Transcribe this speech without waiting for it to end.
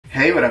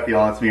Hey, what up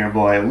y'all, it's me, your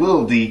boy,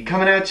 Lil D,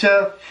 coming at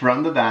ya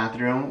from the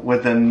bathroom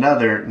with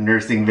another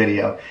nursing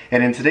video.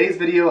 And in today's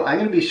video, I'm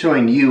going to be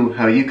showing you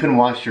how you can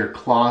wash your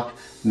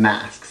cloth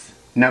masks.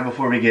 Now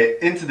before we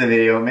get into the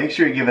video, make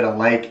sure you give it a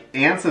like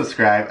and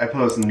subscribe. I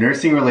post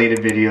nursing related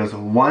videos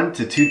 1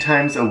 to 2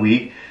 times a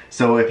week.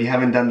 So if you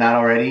haven't done that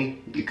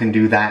already, you can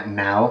do that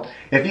now.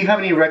 If you have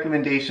any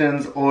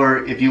recommendations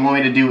or if you want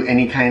me to do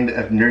any kind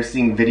of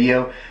nursing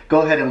video,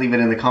 go ahead and leave it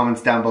in the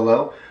comments down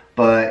below.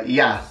 But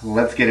yeah,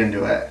 let's get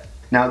into it.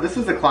 Now this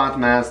is a cloth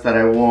mask that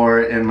I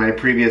wore in my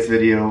previous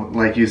video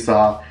like you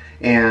saw,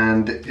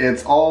 and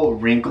it's all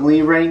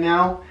wrinkly right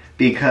now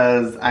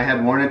because I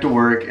had worn it to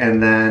work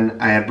and then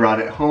I had brought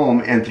it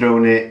home and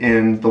thrown it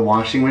in the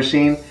washing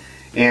machine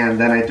and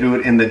then I threw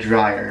it in the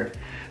dryer.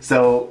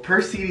 So per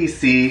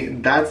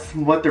CDC, that's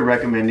what they're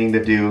recommending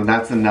to do.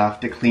 That's enough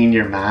to clean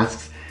your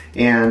masks,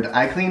 and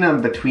I clean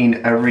them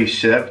between every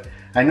shift.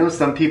 I know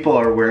some people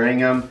are wearing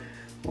them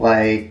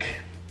like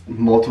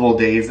multiple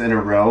days in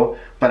a row,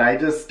 but I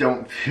just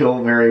don't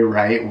feel very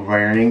right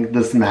wearing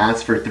this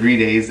mask for 3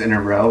 days in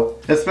a row,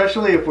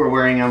 especially if we're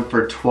wearing them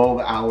for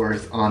 12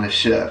 hours on a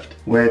shift,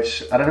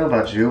 which I don't know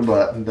about you,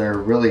 but they're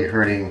really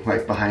hurting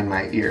like behind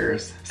my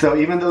ears. So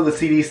even though the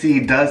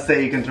CDC does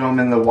say you can throw them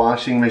in the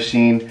washing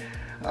machine,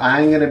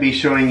 I'm going to be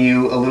showing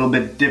you a little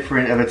bit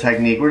different of a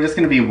technique. We're just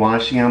going to be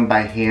washing them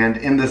by hand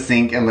in the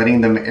sink and letting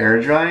them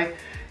air dry.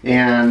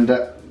 And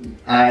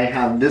I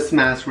have this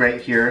mask right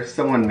here.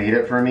 Someone made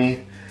it for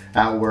me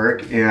at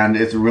work and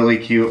it's really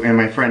cute, and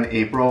my friend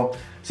April,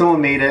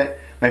 someone made it.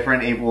 My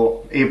friend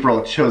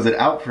April chose it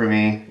out for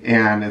me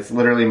and it's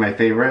literally my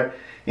favorite.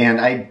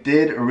 And I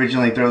did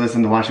originally throw this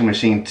in the washing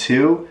machine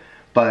too,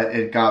 but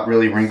it got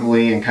really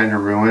wrinkly and kind of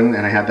ruined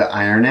and I had to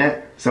iron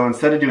it. So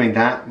instead of doing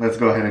that, let's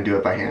go ahead and do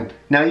it by hand.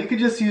 Now you could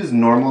just use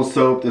normal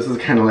soap. This is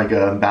kind of like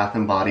a Bath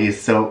and Body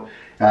soap,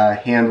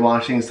 hand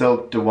washing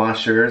soap to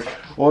wash yours.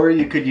 Or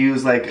you could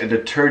use like a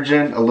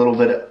detergent, a little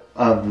bit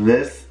of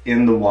this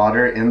in the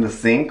water in the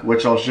sink,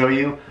 which I'll show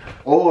you.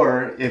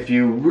 Or if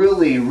you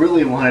really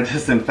want to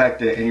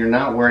disinfect it and you're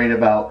not worried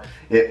about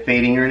it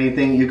fading or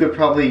anything, you could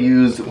probably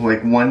use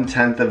like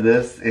 1/10 of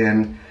this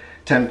in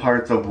 10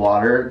 parts of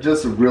water.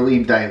 Just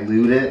really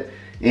dilute it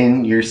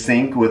in your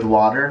sink with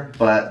water,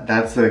 but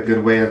that's a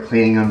good way of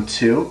cleaning them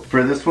too.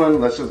 For this one,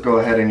 let's just go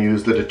ahead and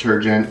use the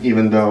detergent,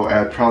 even though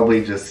I'd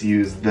probably just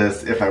use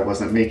this if I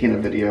wasn't making a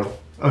video.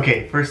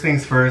 Okay, first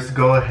things first,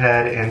 go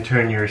ahead and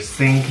turn your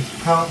sink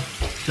pump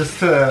just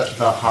to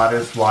the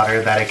hottest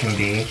water that it can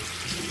be.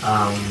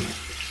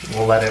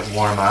 We'll let it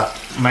warm up.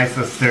 My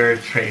sister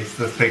traced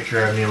this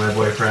picture of me and my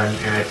boyfriend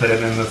and I put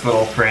it in this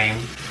little frame.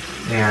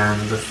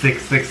 And the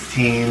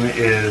 6/16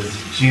 is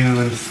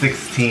June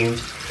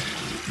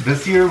 16th.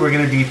 This year we're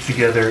gonna be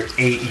together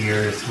 8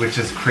 years, which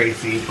is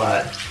crazy,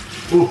 but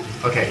ooh,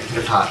 okay,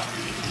 it's hot.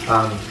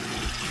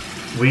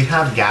 We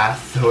have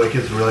gas, so it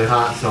gets really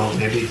hot, so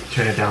maybe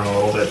turn it down a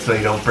little bit so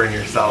you don't burn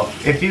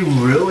yourself. If you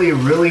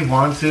really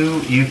want to,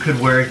 you could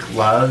wear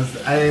gloves.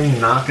 I'm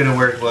not gonna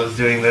wear gloves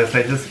doing this.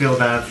 I just feel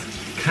that's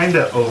kind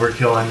of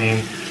overkill. I mean,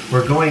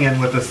 we're going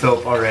in with the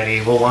soap already.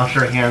 We'll wash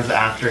our hands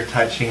after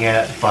touching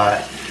it,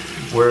 but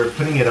we're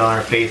putting it on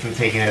our face and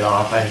taking it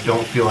off. I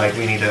don't feel like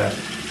we need to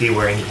be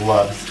wearing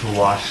gloves to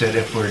wash it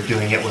if we're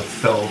doing it with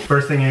soap.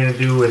 First thing you're gonna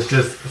do is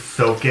just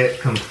soak it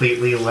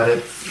completely, let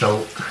it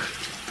soak.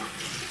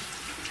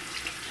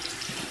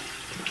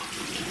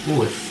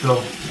 Ooh, it's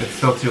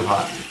still too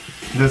hot.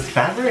 This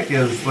fabric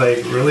is like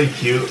really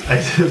cute.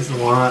 I just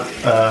want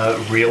a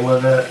reel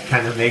of it,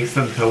 kind of make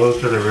some pillows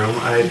for the room.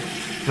 I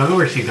don't know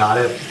where she got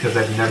it because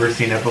I've never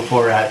seen it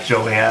before at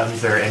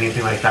Joann's or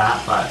anything like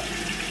that, but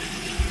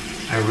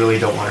I really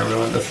don't want to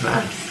ruin this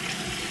mask.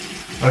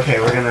 Okay,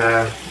 we're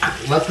gonna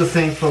let the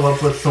sink fill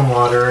up with some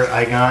water.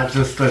 I got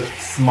just the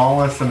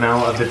smallest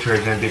amount of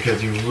detergent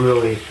because you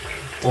really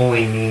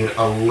only need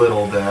a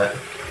little bit.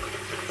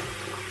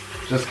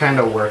 Just kind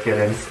of work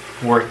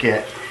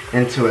it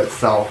into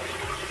itself.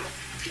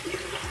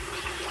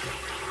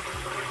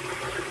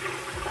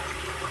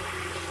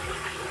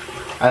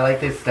 I like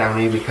this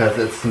Downy because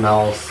it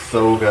smells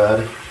so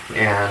good,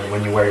 and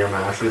when you wear your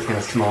mask, it's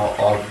gonna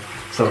smell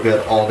so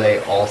good all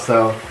day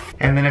also.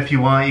 And then if you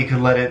want, you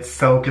could let it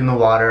soak in the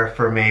water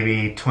for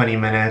maybe 20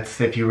 minutes.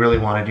 If you really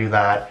want to do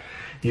that,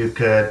 you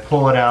could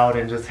pull it out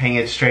and just hang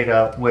it straight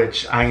up,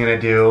 which I'm gonna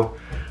do.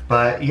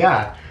 But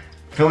yeah,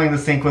 filling the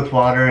sink with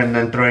water and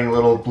then throwing a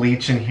little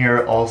bleach in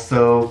here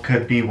also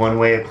could be one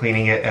way of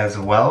cleaning it as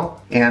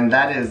well. And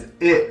that is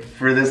it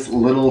for this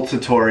little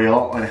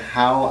tutorial on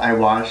how I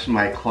wash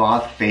my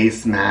cloth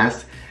face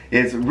mask.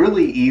 It's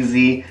really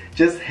easy.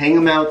 Just hang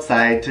them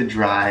outside to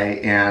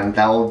dry and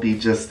that will be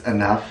just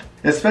enough.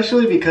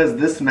 Especially because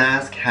this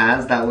mask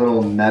has that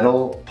little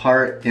metal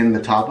part in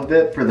the top of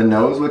it for the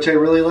nose, which I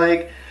really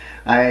like.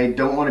 I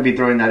don't want to be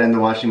throwing that in the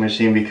washing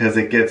machine because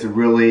it gets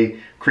really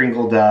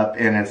crinkled up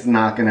and it's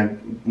not going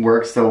to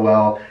work so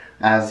well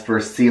as for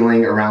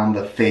sealing around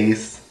the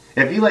face.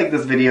 If you like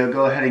this video,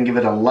 go ahead and give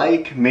it a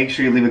like. Make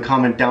sure you leave a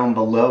comment down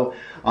below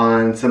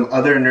on some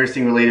other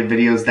nursing related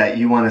videos that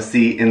you want to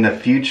see in the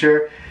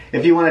future.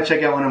 If you want to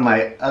check out one of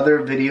my other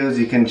videos,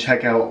 you can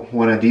check out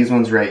one of these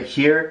ones right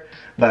here.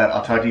 But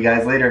I'll talk to you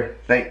guys later.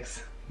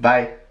 Thanks.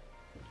 Bye.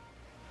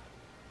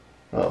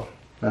 Oh,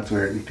 that's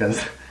weird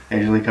because I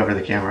usually cover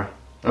the camera.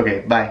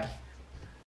 Okay, bye.